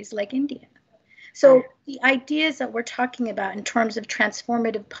countries like India. So the ideas that we're talking about in terms of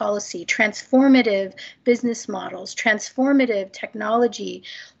transformative policy, transformative business models, transformative technology,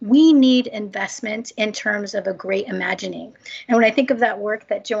 we need investment in terms of a great imagining. And when I think of that work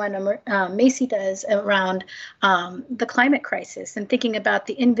that Joanna Macy does around the climate crisis and thinking about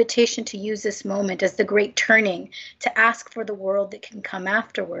the invitation to use this moment as the great turning to ask for the world that can come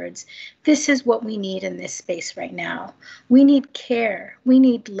afterwards, this is what we need in this space right now. We need care, we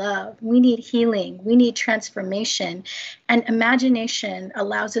need love, we need healing, we need transformation, and imagination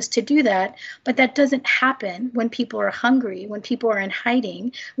allows us to do that. But that doesn't happen when people are hungry, when people are in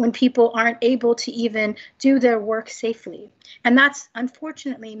hiding, when people aren't able to even do their work safely. And that's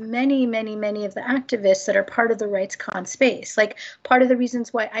unfortunately many, many, many of the activists that are part of the RightsCon space. Like, part of the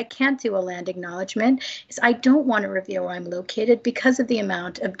reasons why I can't do a land acknowledgement is I don't want to reveal where I'm located because of the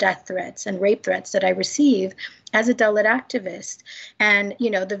amount of death threats and rape threats that I receive as a Dalit activist, and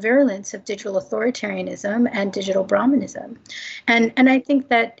the virulence of digital authoritarianism and digital Brahmanism. And I think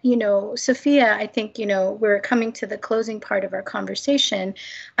that, Safiya, I think, we're coming to the closing part of our conversation.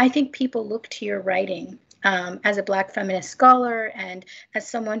 I think people look to your writing as a Black feminist scholar and as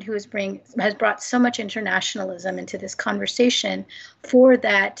someone who has brought so much internationalism into this conversation for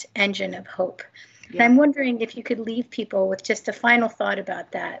that engine of hope. Yeah. And I'm wondering if you could leave people with just a final thought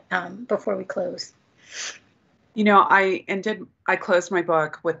about that before we close. I closed my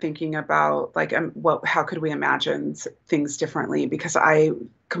book with thinking about how could we imagine things differently, because I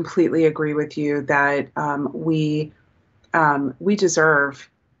completely agree with you that we deserve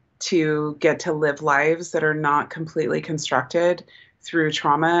to get to live lives that are not completely constructed through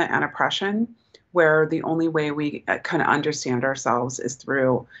trauma and oppression, where the only way we kind of understand ourselves is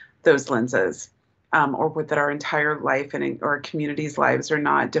through those lenses, or that our entire life and our community's lives are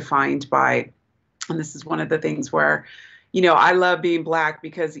not defined by. And this is one of the things where, I love being Black,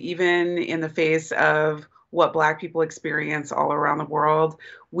 because even in the face of what Black people experience all around the world,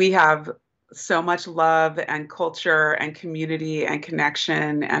 we have so much love and culture and community and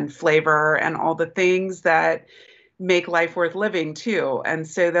connection and flavor and all the things that make life worth living too. And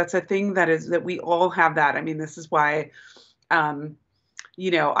so that's a thing that we all have that. I mean, this is why,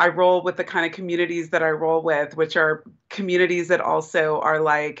 I roll with the kind of communities that I roll with, which are communities that also are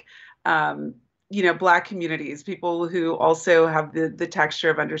like, Black communities, people who also have the texture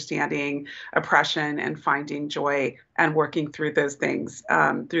of understanding oppression and finding joy and working through those things,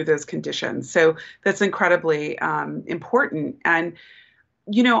 through those conditions. So that's incredibly important. And,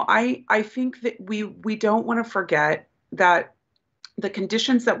 I think that we don't want to forget that the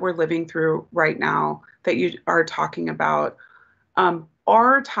conditions that we're living through right now that you are talking about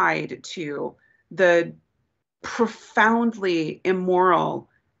are tied to the profoundly immoral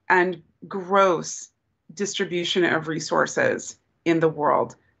and gross distribution of resources in the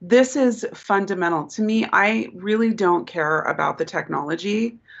world. This is fundamental to me. I really don't care about the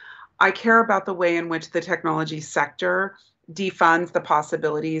technology. I care about the way in which the technology sector defunds the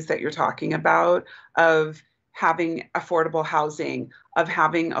possibilities that you're talking about of having affordable housing, of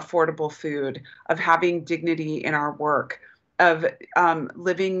having affordable food, of having dignity in our work, of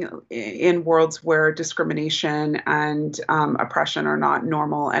living in worlds where discrimination and oppression are not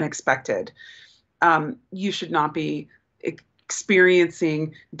normal and expected. You should not be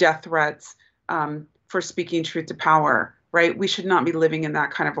experiencing death threats for speaking truth to power right? We should not be living in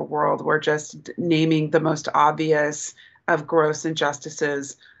that kind of a world where just naming the most obvious of gross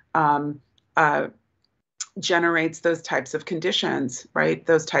injustices generates those types of conditions, right?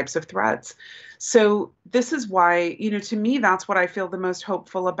 Those types of threats. So this is why, to me, that's what I feel the most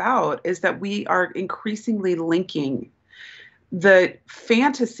hopeful about, is that we are increasingly linking the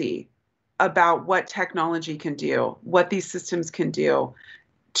fantasy about what technology can do, what these systems can do,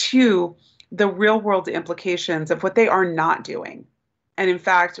 to the real world implications of what they are not doing. And in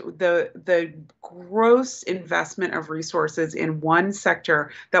fact, the gross investment of resources in one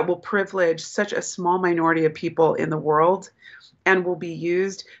sector that will privilege such a small minority of people in the world and will be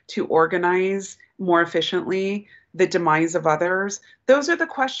used to organize more efficiently the demise of others, those are the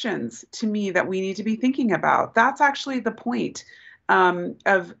questions to me that we need to be thinking about. That's actually the point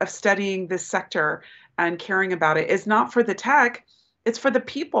of studying this sector and caring about it. Is not for the tech, it's for the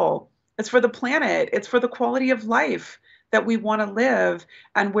people, it's for the planet, it's for the quality of life that we want to live,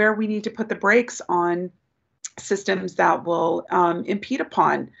 and where we need to put the brakes on systems that will impede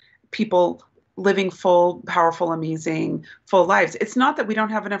upon people living full, powerful, amazing, full lives. It's not that we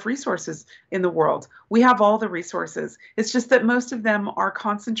don't have enough resources in the world. We have all the resources. It's just that most of them are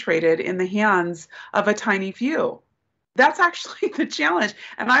concentrated in the hands of a tiny few. That's actually the challenge.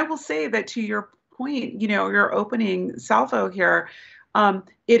 And I will say that, to your point, your opening salvo here,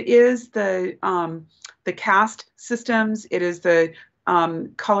 it is the caste systems, it is the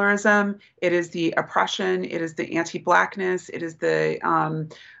colorism, it is the oppression, it is the anti-blackness, it is the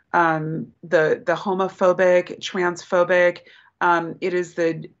homophobic, transphobic, it is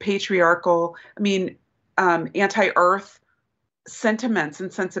the patriarchal, anti-earth sentiments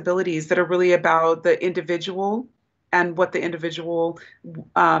and sensibilities that are really about the individual and what the individual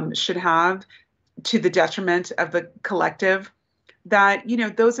should have, to the detriment of the collective. That,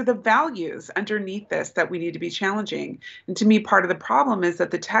 those are the values underneath this that we need to be challenging. And to me, part of the problem is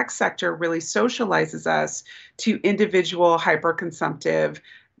that the tech sector really socializes us to individual hyper-consumptive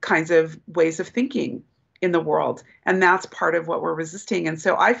kinds of ways of thinking in the world. And that's part of what we're resisting. And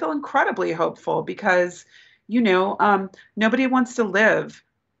so I feel incredibly hopeful because, nobody wants to live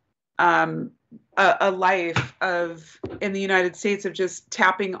a life in the United States of just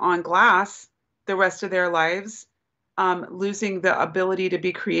tapping on glass the rest of their lives, losing the ability to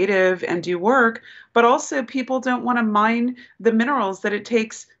be creative and do work. But also, people don't want to mine the minerals that it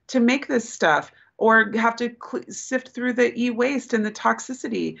takes to make this stuff, or have to sift through the e-waste and the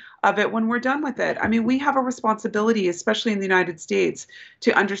toxicity of it when we're done with it. We have a responsibility, especially in the United States,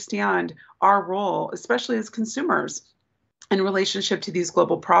 to understand our role, especially as consumers, in relationship to these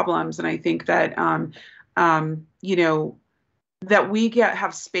global problems. And I think that, that we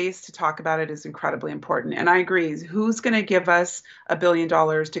have space to talk about it is incredibly important. And I agree. Who's going to give us $1 billion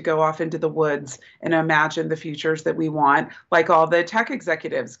to go off into the woods and imagine the futures that we want, like all the tech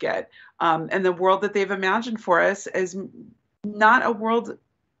executives get? And the world that they've imagined for us is not a world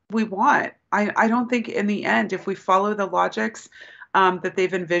we want. I don't think in the end, if we follow the logics that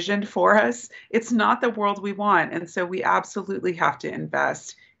they've envisioned for us, it's not the world we want. And so we absolutely have to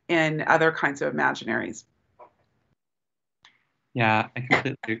invest in other kinds of imaginaries. Yeah, I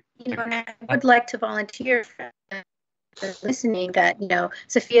completely. I would like to volunteer for listening that,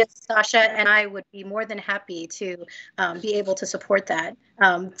 Safiya, Sasha, and I would be more than happy to be able to support that,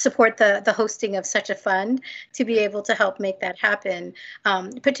 support the hosting of such a fund to be able to help make that happen,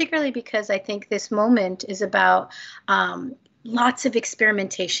 particularly because I think this moment is about lots of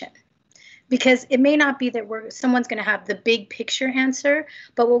experimentation. Because it may not be that someone's going to have the big picture answer,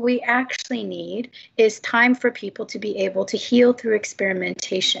 but what we actually need is time for people to be able to heal through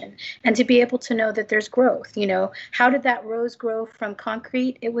experimentation and to be able to know that there's growth. How did that rose grow from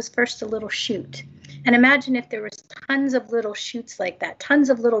concrete? It was first a little shoot. And imagine if there was tons of little shoots like that, tons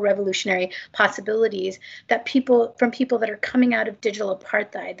of little revolutionary possibilities that people that are coming out of digital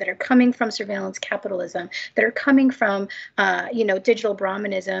apartheid, that are coming from surveillance capitalism, that are coming from, digital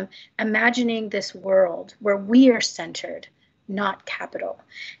Brahmanism. Imagining this world where we are centered, not capital.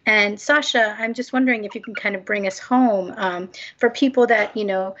 And Sasha, I'm just wondering if you can kind of bring us home for people that,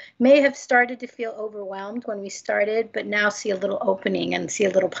 may have started to feel overwhelmed when we started, but now see a little opening and see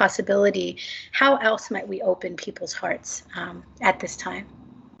a little possibility. How else might we open people's hearts at this time?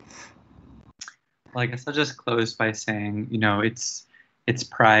 Well, I guess I'll just close by saying, it's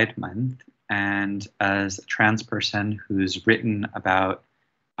Pride Month. And as a trans person who's written about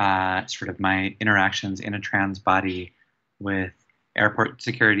sort of my interactions in a trans body with airport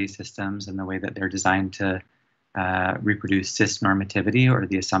security systems and the way that they're designed to reproduce cis normativity, or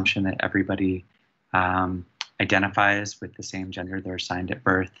the assumption that everybody identifies with the same gender they're assigned at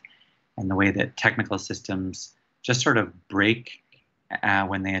birth, and the way that technical systems just sort of break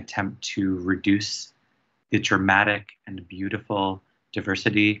when they attempt to reduce the dramatic and beautiful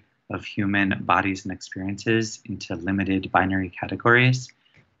diversity of human bodies and experiences into limited binary categories.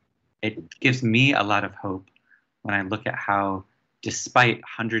 It gives me a lot of hope when I look at how, despite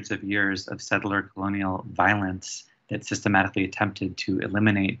hundreds of years of settler colonial violence that systematically attempted to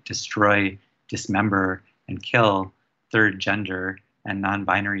eliminate, destroy, dismember, and kill third gender and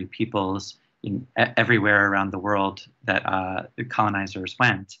non-binary peoples in everywhere around the world that the colonizers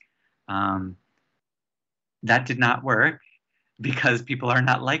went, that did not work because people are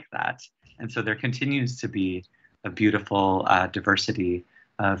not like that. And so there continues to be a beautiful diversity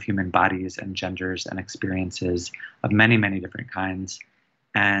of human bodies and genders and experiences of many, many different kinds.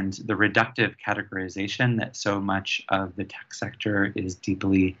 And the reductive categorization that so much of the tech sector is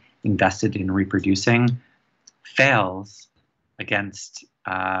deeply invested in reproducing fails against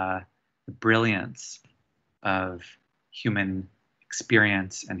the brilliance of human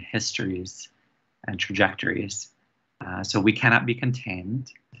experience and histories and trajectories. So we cannot be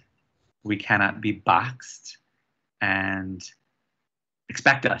contained, we cannot be boxed, and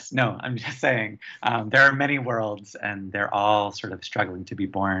expect us. No, I'm just saying there are many worlds and they're all sort of struggling to be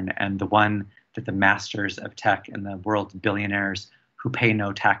born. And the one that the masters of tech and the world's billionaires who pay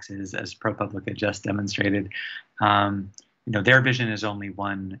no taxes, as ProPublica just demonstrated, their vision is only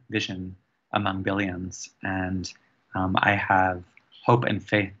one vision among billions. And I have hope and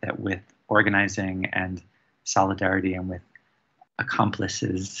faith that with organizing and solidarity and with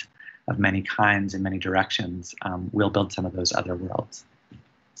accomplices of many kinds in many directions, we'll build some of those other worlds.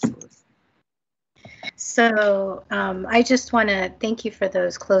 So I just want to thank you for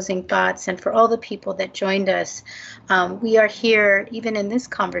those closing thoughts and for all the people that joined us. We are here, even in this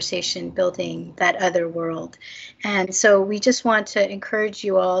conversation, building that other world. And so we just want to encourage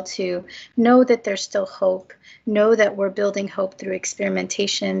you all to know that there's still hope. Know that we're building hope through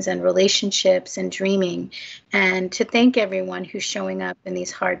experimentations and relationships and dreaming. And to thank everyone who's showing up in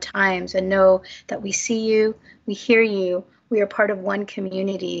these hard times, and know that we see you, we hear you, we are part of one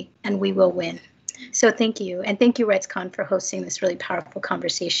community, and we will win. So thank you. And thank you, RightsCon, for hosting this really powerful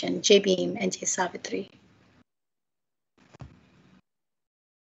conversation. Jai Bhim and Jai Savitri.